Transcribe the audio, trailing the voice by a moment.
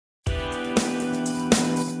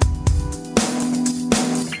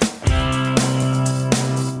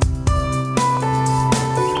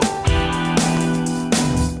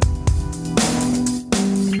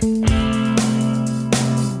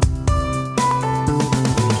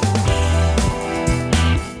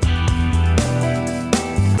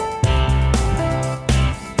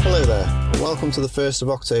welcome to the 1st of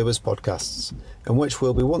October's podcasts, in which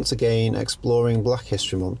we'll be once again exploring Black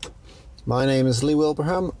History Month. My name is Lee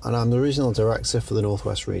Wilbraham and I'm the Regional Director for the North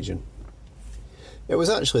West region. It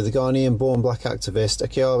was actually the Ghanaian-born black activist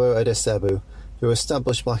Akiabo Adesebu who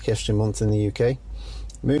established Black History Month in the UK.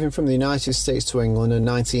 Moving from the United States to England in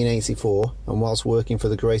 1984, and whilst working for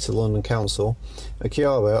the Greater London Council,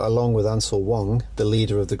 Akiabo, along with Ansel Wong, the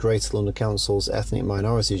leader of the Greater London Council's Ethnic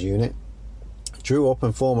Minorities Unit, drew up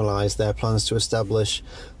and formalised their plans to establish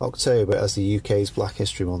October as the UK's Black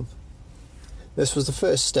History Month. This was the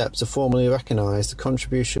first step to formally recognise the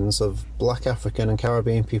contributions of black African and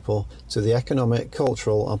Caribbean people to the economic,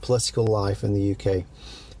 cultural and political life in the UK,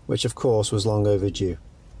 which of course was long overdue.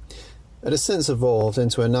 It has since evolved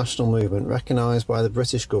into a national movement recognised by the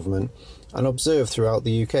British government and observed throughout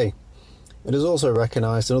the UK. It is also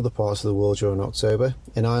recognised in other parts of the world during October,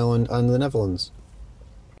 in Ireland and the Netherlands.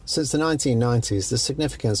 Since the 1990s, the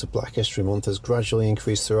significance of Black History Month has gradually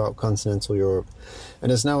increased throughout continental Europe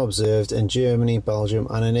and is now observed in Germany, Belgium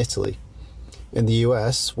and in Italy. In the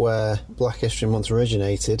US, where Black History Month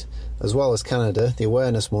originated, as well as Canada, the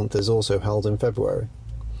Awareness Month is also held in February.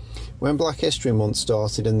 When Black History Month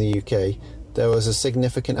started in the UK, there was a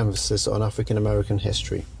significant emphasis on African American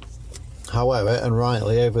history. However, and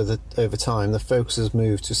rightly, over time, the focus has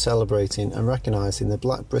moved to celebrating and recognising the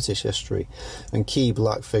Black British history and key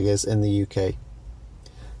black figures in the UK.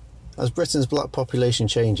 As Britain's black population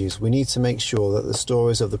changes, we need to make sure that the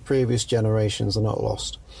stories of the previous generations are not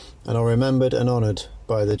lost and are remembered and honoured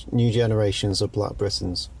by the new generations of Black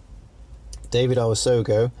Britons. David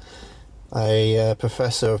Awosogo, a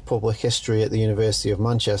professor of public history at the University of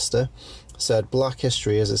Manchester, said Black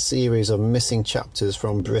history is a series of missing chapters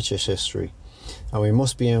from British history, and we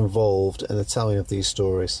must be involved in the telling of these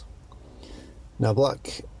stories. Now,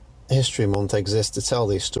 Black History Month exists to tell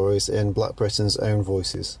these stories in Black Britain's own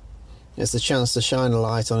voices. It's the chance to shine a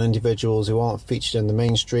light on individuals who aren't featured in the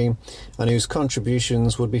mainstream and whose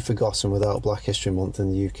contributions would be forgotten without Black History Month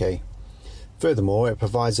in the UK. Furthermore, it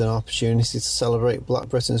provides an opportunity to celebrate Black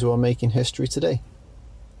Britons who are making history today.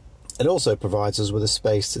 It also provides us with a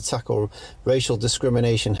space to tackle racial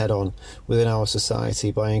discrimination head-on within our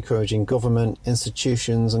society by encouraging government,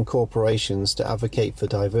 institutions and corporations to advocate for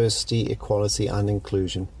diversity, equality and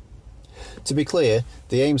inclusion. To be clear,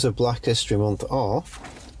 the aims of Black History Month are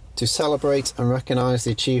to celebrate and recognise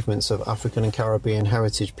the achievements of African and Caribbean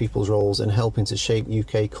heritage peoples' roles in helping to shape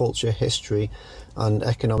UK culture, history and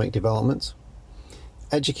economic development,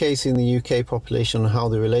 educating the UK population on how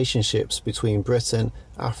the relationships between Britain,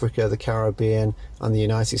 Africa, the Caribbean and the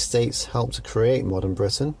United States helped to create modern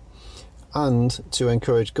Britain, and to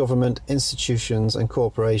encourage government, institutions and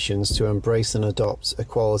corporations to embrace and adopt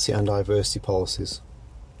equality and diversity policies.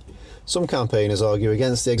 Some campaigners argue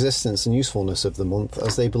against the existence and usefulness of the month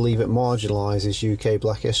as they believe it marginalises UK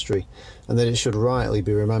black history and that it should rightly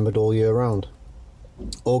be remembered all year round.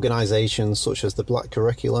 Organisations such as the Black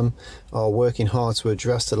Curriculum are working hard to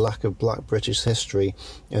address the lack of Black British history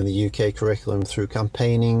in the UK curriculum through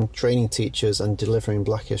campaigning, training teachers and delivering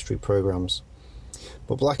Black History programmes.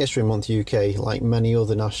 But Black History Month UK, like many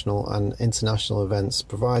other national and international events,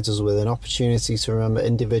 provides us with an opportunity to remember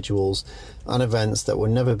individuals and events that would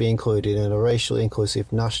never be included in a racially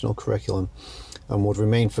inclusive national curriculum and would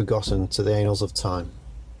remain forgotten to the annals of time.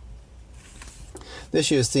 This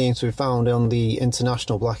year's theme to be found on the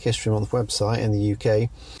International Black History Month website in the UK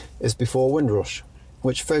is Before Windrush,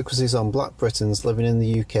 which focuses on Black Britons living in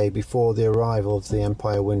the UK before the arrival of the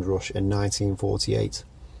Empire Windrush in 1948.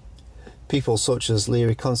 People such as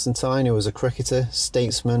Leary Constantine, who was a cricketer,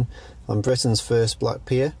 statesman and Britain's first black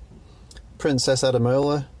peer, Princess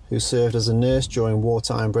Adamola, who served as a nurse during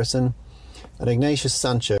wartime Britain, and Ignatius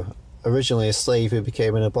Sancho, originally a slave who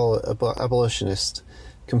became an abolitionist,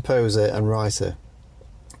 composer and writer.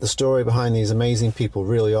 The story behind these amazing people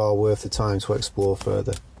really are worth the time to explore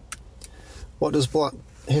further. What does Black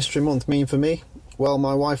History Month mean for me? Well,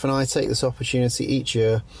 my wife and I take this opportunity each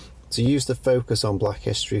year to use the focus on black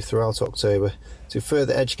history throughout October to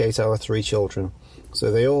further educate our 3 children, so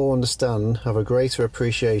they all understand, have a greater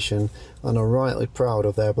appreciation and are rightly proud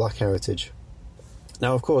of their black heritage.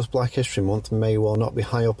 Now, of course, Black History Month may well not be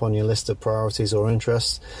high up on your list of priorities or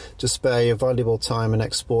interests to spare your valuable time and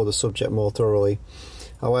explore the subject more thoroughly.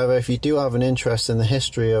 However, if you do have an interest in the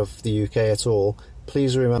history of the UK at all,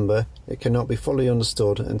 please remember it cannot be fully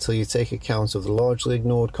understood until you take account of the largely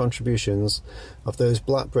ignored contributions of those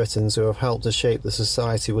Black Britons who have helped to shape the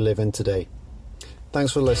society we live in today.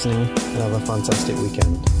 Thanks for listening and have a fantastic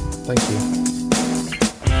weekend. Thank you.